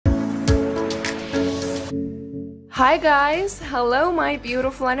Hi guys! Hello my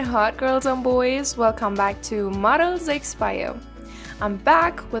beautiful and hot girls and boys, welcome back to 𝐒𝐚𝐧𝐝. I'm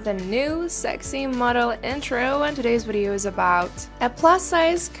back with a new sexy model intro, and today's video is about a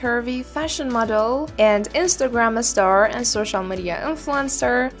plus-size curvy fashion model and Instagram star and social media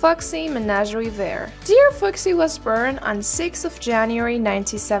influencer Foxy Menagerie there. Dear Foxy was born on 6th of January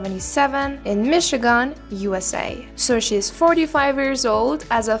 1977 in Michigan, USA. So she's 45 years old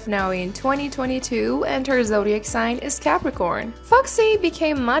as of now in 2022 and her zodiac sign is Capricorn. Foxy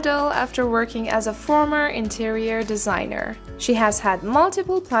became model after working as a former interior designer. She has had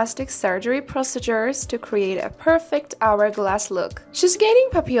multiple plastic surgery procedures to create a perfect hourglass look. She's gaining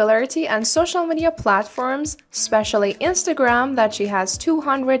popularity on social media platforms, especially Instagram, that she has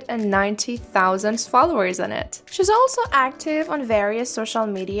 290,000 followers on it. She's also active on various social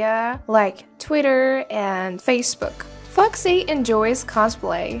media like Twitter and Facebook. Foxy enjoys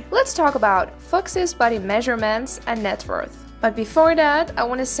cosplay. Let's talk about Foxy's body measurements and net worth. But before that, I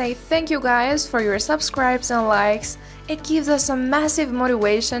want to say thank you guys for your subscribes and likes. It gives us a massive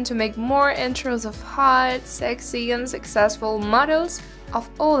motivation to make more intros of hot, sexy, and successful models of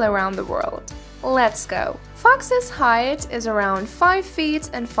all around the world. Let's go! Foxy's height is around 5 feet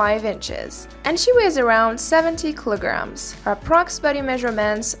and 5 inches, and she weighs around 70 kilograms. Her approx body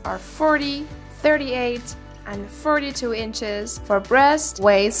measurements are 40, 38, and 42 inches for breast,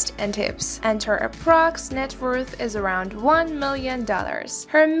 waist, and hips, and her approx net worth is around $1 million.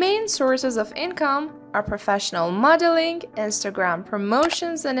 Her main sources of income are professional modeling, Instagram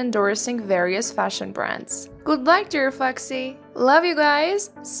promotions, and endorsing various fashion brands. Good luck, dear Foxy! Love you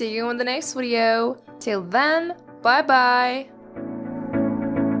guys! See you in the next video. Till then, bye bye!